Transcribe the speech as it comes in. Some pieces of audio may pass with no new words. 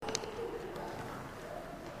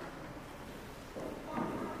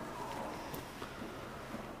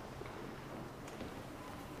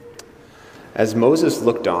As Moses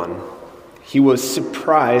looked on, he was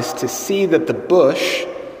surprised to see that the bush,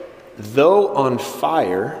 though on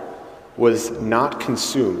fire, was not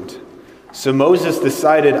consumed. So Moses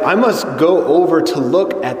decided, I must go over to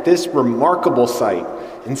look at this remarkable sight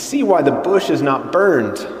and see why the bush is not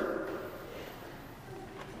burned.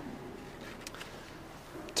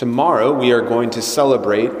 Tomorrow we are going to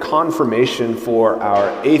celebrate confirmation for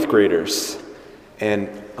our 8th graders. And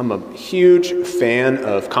I'm a huge fan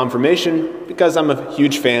of confirmation because I'm a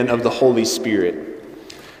huge fan of the Holy Spirit.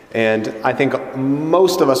 And I think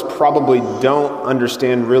most of us probably don't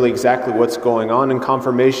understand really exactly what's going on in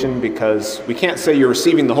confirmation, because we can't say you're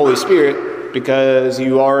receiving the Holy Spirit because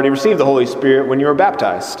you already received the Holy Spirit when you were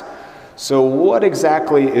baptized. So what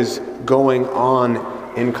exactly is going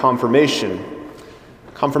on in confirmation?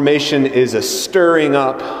 Confirmation is a stirring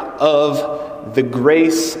up of the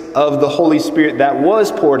grace of the Holy Spirit that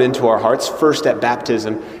was poured into our hearts first at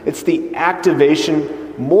baptism. It's the activation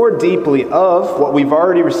more deeply of what we've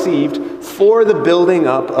already received for the building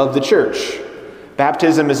up of the church.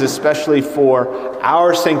 Baptism is especially for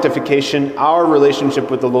our sanctification, our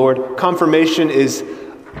relationship with the Lord. Confirmation is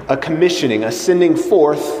a commissioning, a sending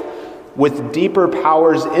forth with deeper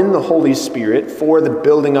powers in the Holy Spirit for the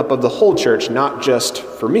building up of the whole church, not just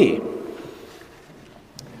for me.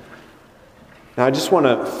 Now, I just want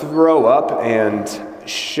to throw up and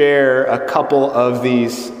share a couple of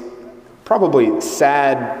these probably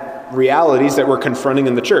sad realities that we're confronting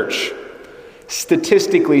in the church.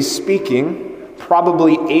 Statistically speaking,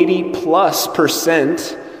 probably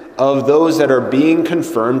 80+% of those that are being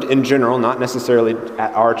confirmed in general, not necessarily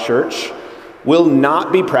at our church, will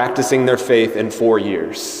not be practicing their faith in 4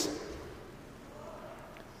 years.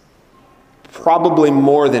 Probably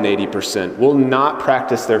more than 80% will not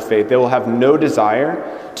practice their faith. They will have no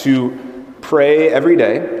desire to pray every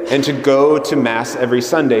day and to go to Mass every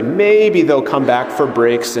Sunday. Maybe they'll come back for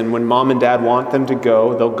breaks, and when mom and dad want them to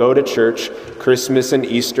go, they'll go to church Christmas and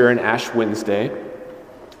Easter and Ash Wednesday.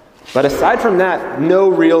 But aside from that, no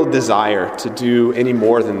real desire to do any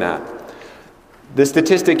more than that. The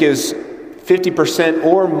statistic is 50%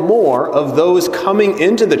 or more of those coming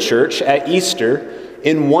into the church at Easter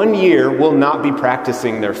in 1 year will not be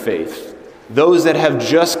practicing their faith. Those that have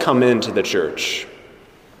just come into the church.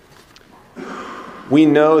 We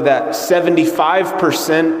know that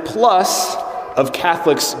 75% plus of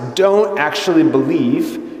Catholics don't actually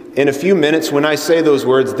believe. In a few minutes, when I say those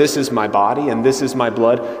words, this is my body and this is my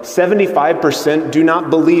blood, 75% do not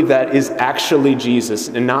believe that is actually Jesus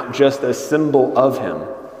and not just a symbol of him.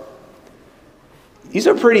 These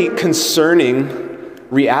are pretty concerning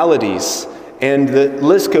realities, and the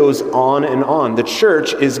list goes on and on. The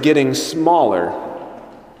church is getting smaller.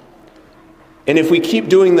 And if we keep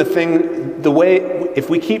doing things the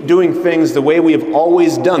way we have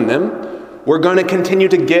always done them, we're going to continue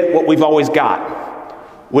to get what we've always got,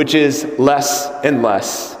 which is less and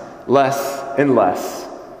less, less and less.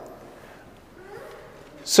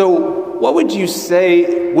 So what would you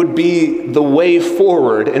say would be the way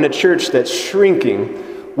forward in a church that's shrinking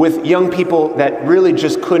with young people that really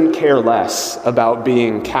just couldn't care less about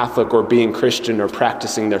being Catholic or being Christian or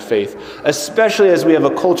practicing their faith, especially as we have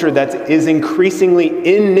a culture that is increasingly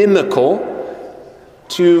inimical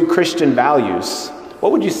to Christian values?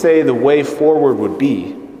 What would you say the way forward would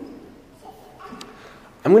be?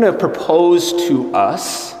 I'm going to propose to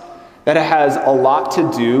us that it has a lot to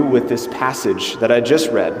do with this passage that I just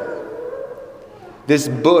read. This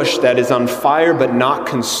bush that is on fire but not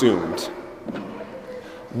consumed.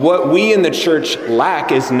 What we in the church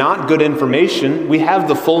lack is not good information. We have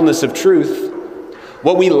the fullness of truth.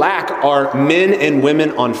 What we lack are men and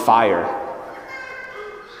women on fire.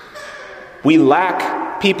 We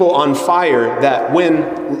lack people on fire that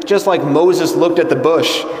when, just like Moses looked at the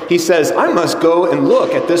bush, he says, I must go and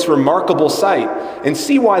look at this remarkable sight and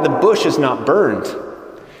see why the bush is not burned.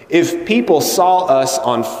 If people saw us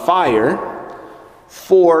on fire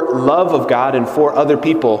for love of God and for other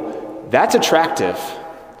people, that's attractive.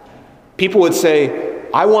 People would say,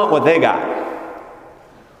 I want what they got.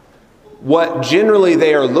 What generally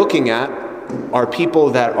they are looking at are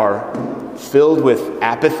people that are filled with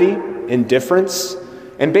apathy, indifference,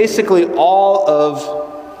 and basically all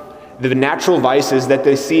of the natural vices that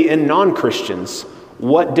they see in non-Christians.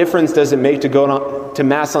 What difference does it make to go to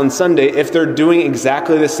Mass on Sunday if they're doing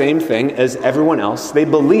exactly the same thing as everyone else? They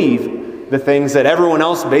believe the things that everyone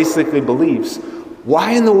else basically believes.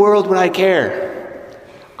 Why in the world would I care?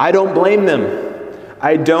 I don't blame them.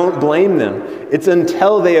 I don't blame them. It's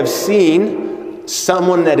until they have seen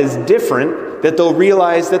someone that is different that they'll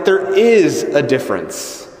realize that there is a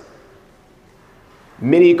difference.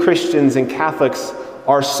 Many Christians and Catholics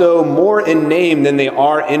are so more in name than they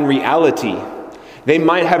are in reality. They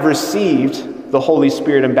might have received the Holy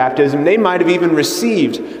Spirit in baptism. They might have even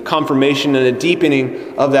received confirmation and a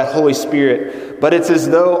deepening of that Holy Spirit. But it's as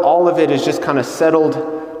though all of it is just kind of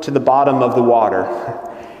settled to the bottom of the water.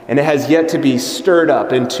 And it has yet to be stirred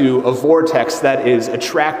up into a vortex that is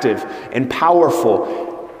attractive and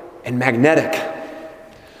powerful and magnetic.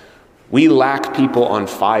 We lack people on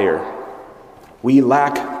fire. We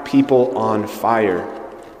lack people on fire.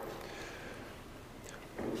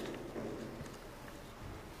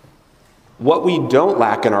 What we don't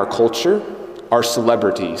lack in our culture are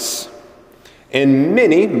celebrities. And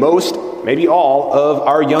many, most, maybe all of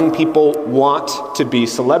our young people want to be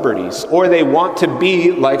celebrities, or they want to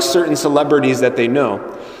be like certain celebrities that they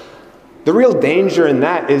know. The real danger in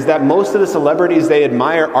that is that most of the celebrities they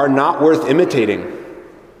admire are not worth imitating.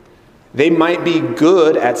 They might be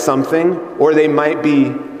good at something, or they might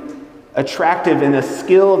be attractive in a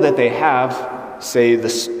skill that they have, say the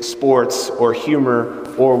sports or humor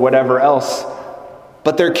or whatever else,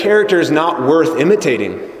 but their character is not worth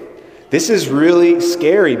imitating. This is really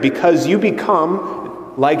scary because you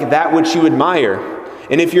become like that which you admire.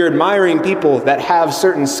 And if you're admiring people that have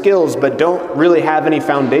certain skills but don't really have any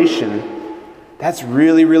foundation, that's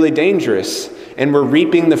really, really dangerous. And we're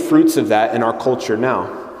reaping the fruits of that in our culture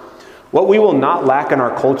now. What we will not lack in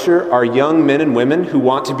our culture are young men and women who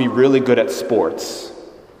want to be really good at sports.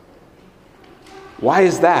 Why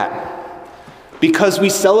is that? Because we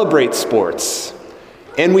celebrate sports.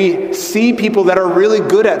 And we see people that are really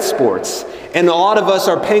good at sports. And a lot of us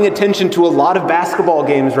are paying attention to a lot of basketball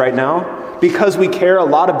games right now because we care a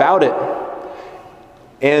lot about it.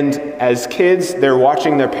 And as kids, they're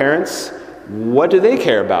watching their parents. What do they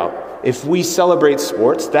care about? If we celebrate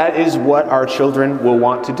sports, that is what our children will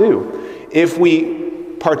want to do. If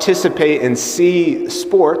we participate and see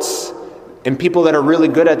sports and people that are really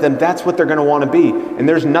good at them, that's what they're going to want to be. And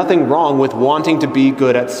there's nothing wrong with wanting to be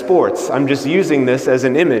good at sports. I'm just using this as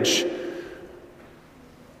an image.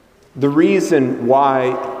 The reason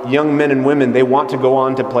why young men and women, they want to go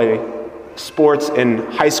on to play sports in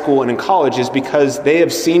high school and in college is because they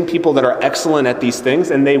have seen people that are excellent at these things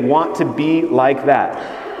and they want to be like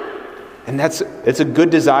that. And it's a good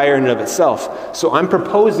desire in and of itself. So I'm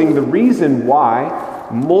proposing the reason why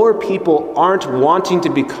more people aren't wanting to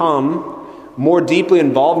become more deeply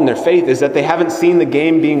involved in their faith is that they haven't seen the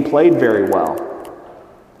game being played very well.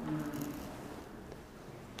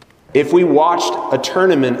 If we watched a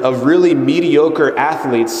tournament of really mediocre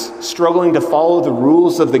athletes struggling to follow the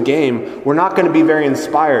rules of the game, we're not going to be very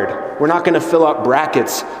inspired. We're not going to fill out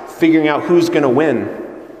brackets figuring out who's going to win.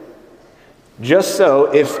 Just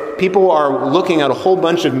so, if people are looking at a whole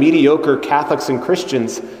bunch of mediocre Catholics and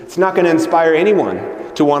Christians, it's not going to inspire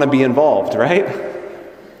anyone to want to be involved, right?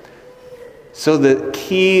 So the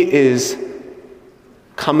key is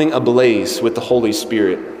coming ablaze with the Holy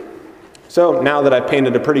Spirit. So now that I've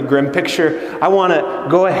painted a pretty grim picture, I want to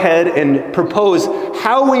go ahead and propose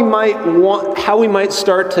how we might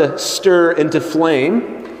start to stir into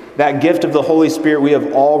flame that gift of the Holy Spirit we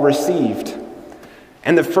have all received.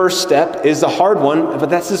 And the first step is a hard one, but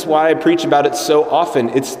that's just why I preach about it so often.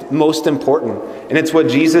 It's most important. And it's what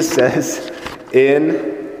Jesus says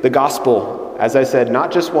in the gospel. As I said,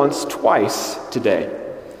 not just once, twice today.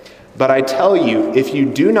 But I tell you, if you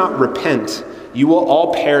do not repent, you will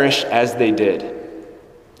all perish as they did.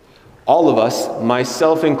 All of us,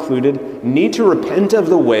 myself included, need to repent of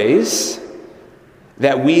the ways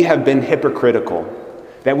that we have been hypocritical,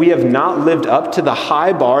 that we have not lived up to the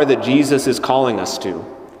high bar that Jesus is calling us to.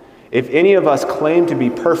 If any of us claim to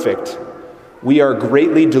be perfect, we are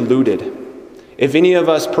greatly deluded. If any of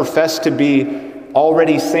us profess to be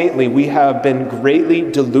already saintly, we have been greatly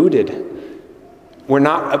deluded.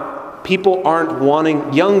 Young people aren't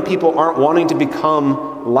wanting to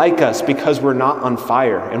become like us because we're not on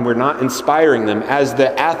fire and we're not inspiring them as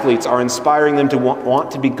the athletes are inspiring them to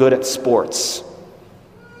want to be good at sports.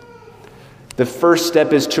 The first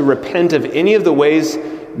step is to repent of any of the ways,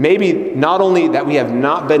 maybe not only that we have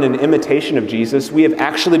not been an imitation of Jesus, we have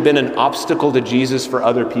actually been an obstacle to Jesus for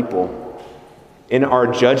other people. In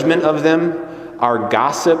our judgment of them, our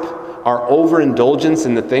gossip, our overindulgence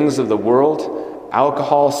in the things of the world,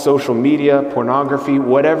 alcohol, social media, pornography,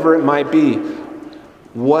 whatever it might be,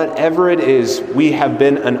 whatever it is, we have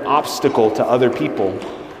been an obstacle to other people.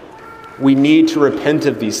 We need to repent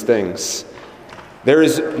of these things. There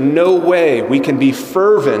is no way we can be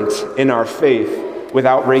fervent in our faith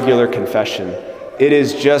without regular confession. It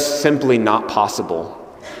is just simply not possible.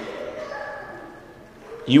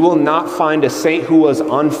 You will not find a saint who was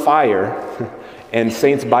on fire, and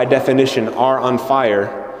saints by definition are on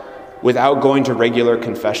fire, without going to regular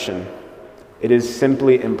confession. It is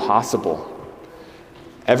simply impossible.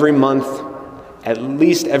 Every month, at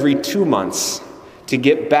least every 2 months, to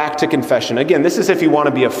get back to confession. Again, this is if you want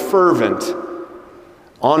to be a fervent,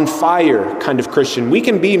 on fire kind of Christian. We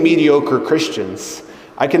can be mediocre Christians.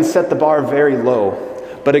 I can set the bar very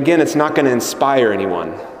low, but again, it's not going to inspire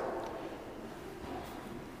anyone.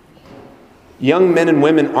 Young men and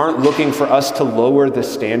women aren't looking for us to lower the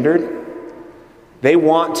standard. They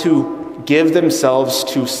want to give themselves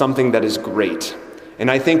to something that is great.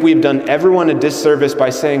 And I think we've done everyone a disservice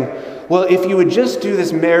by saying, well, if you would just do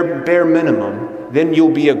this bare minimum, then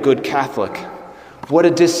you'll be a good Catholic. What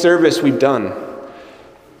a disservice we've done.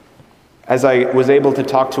 As I was able to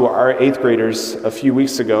talk to our 8th graders a few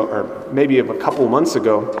weeks ago, or maybe a couple months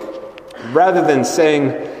ago, rather than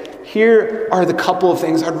saying, here are the couple of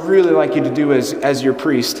things I'd really like you to do as your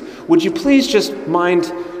priest, would you please just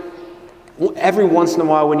mind, every once in a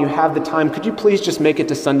while when you have the time, could you please just make it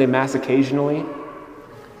to Sunday Mass occasionally?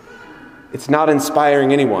 It's not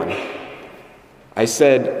inspiring anyone. I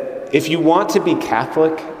said, if you want to be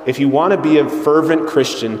Catholic, if you want to be a fervent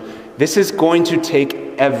Christian, this is going to take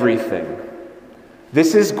everything.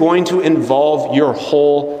 This is going to involve your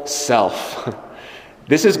whole self.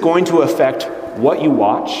 This is going to affect what you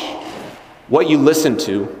watch, what you listen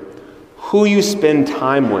to, who you spend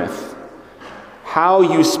time with, how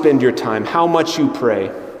you spend your time, how much you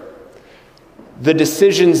pray, the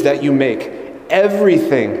decisions that you make,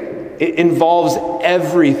 everything. It involves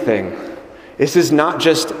everything. This is not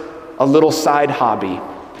just a little side hobby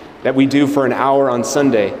that we do for an hour on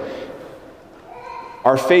Sunday.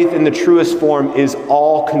 Our faith in the truest form is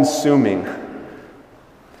all-consuming.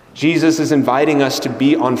 Jesus is inviting us to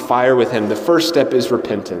be on fire with him. The first step is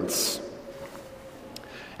repentance.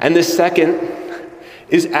 And the second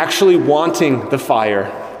is actually wanting the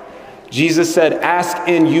fire. Jesus said, ask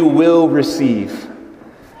and you will receive.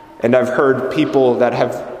 And I've heard people that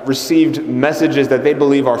have received messages that they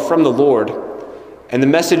believe are from the Lord, and the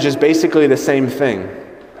message is basically the same thing.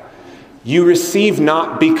 You receive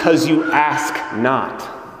not because you ask not.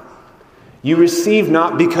 You receive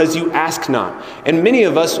not because you ask not. And many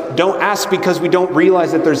of us don't ask because we don't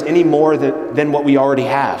realize that there's any more than what we already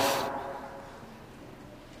have.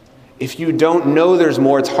 If you don't know there's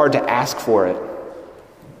more, it's hard to ask for it.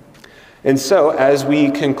 And so as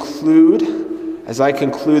I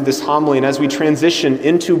conclude this homily and as we transition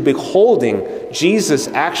into beholding Jesus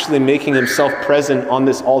actually making himself present on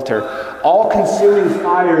this altar, all-consuming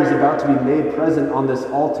fire is about to be made present on this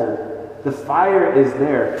altar. The fire is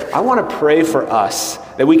there. I want to pray for us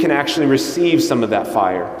that we can actually receive some of that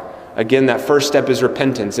fire. Again, that first step is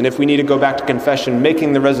repentance. And if we need to go back to confession,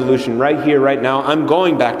 making the resolution right here, right now, I'm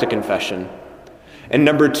going back to confession. And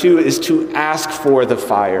number 2 is to ask for the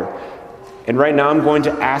fire. And right now I'm going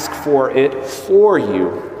to ask for it for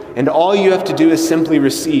you. And all you have to do is simply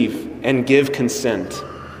receive and give consent.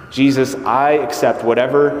 Jesus, I accept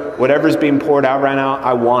whatever's being poured out right now,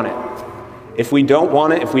 I want it. If we don't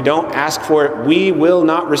want it, if we don't ask for it, we will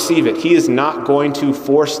not receive it. He is not going to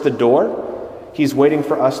force the door. He's waiting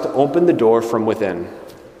for us to open the door from within.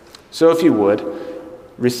 So if you would,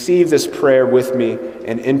 receive this prayer with me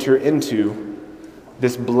and enter into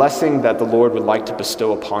this blessing that the Lord would like to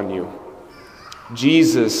bestow upon you.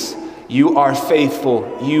 Jesus, you are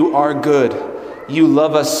faithful. You are good. You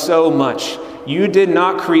love us so much. You did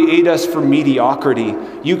not create us for mediocrity.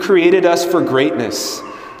 You created us for greatness.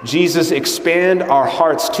 Jesus, expand our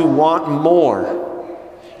hearts to want more.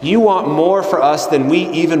 You want more for us than we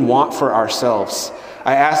even want for ourselves.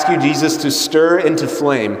 I ask you, Jesus, to stir into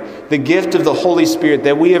flame the gift of the Holy Spirit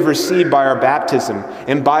that we have received by our baptism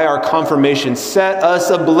and by our confirmation. Set us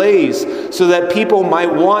ablaze so that people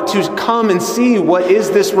might want to come and see what is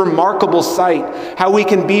this remarkable sight, how we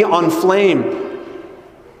can be on flame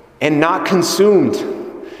and not consumed.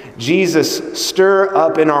 Jesus, stir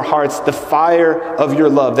up in our hearts the fire of your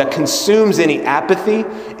love that consumes any apathy,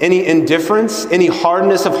 any indifference, any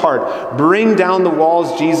hardness of heart. Bring down the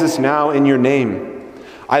walls, Jesus, now in your name.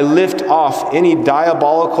 I lift off any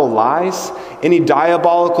diabolical lies, any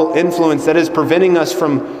diabolical influence that is preventing us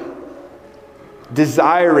from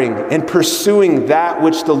desiring and pursuing that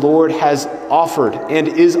which the Lord has offered and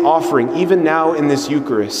is offering, even now in this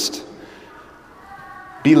Eucharist.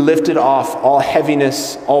 Be lifted off all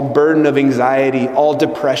heaviness, all burden of anxiety, all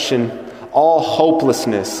depression, all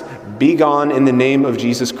hopelessness. Be gone in the name of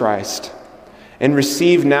Jesus Christ. And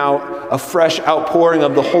receive now a fresh outpouring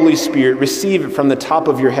of the Holy Spirit. Receive it from the top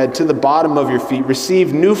of your head to the bottom of your feet.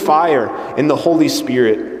 Receive new fire in the Holy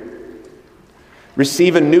Spirit.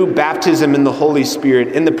 Receive a new baptism in the Holy Spirit,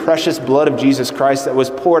 in the precious blood of Jesus Christ that was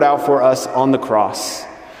poured out for us on the cross.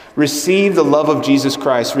 Receive the love of Jesus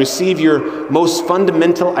Christ. Receive your most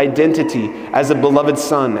fundamental identity as a beloved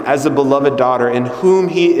son, as a beloved daughter, in whom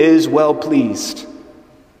he is well pleased.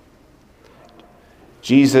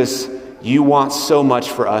 Jesus, you want so much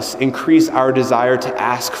for us. Increase our desire to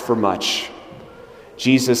ask for much.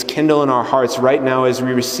 Jesus, kindle in our hearts right now as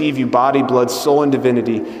we receive you, body, blood, soul, and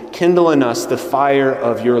divinity. Kindle in us the fire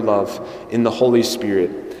of your love in the Holy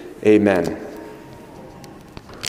Spirit. Amen.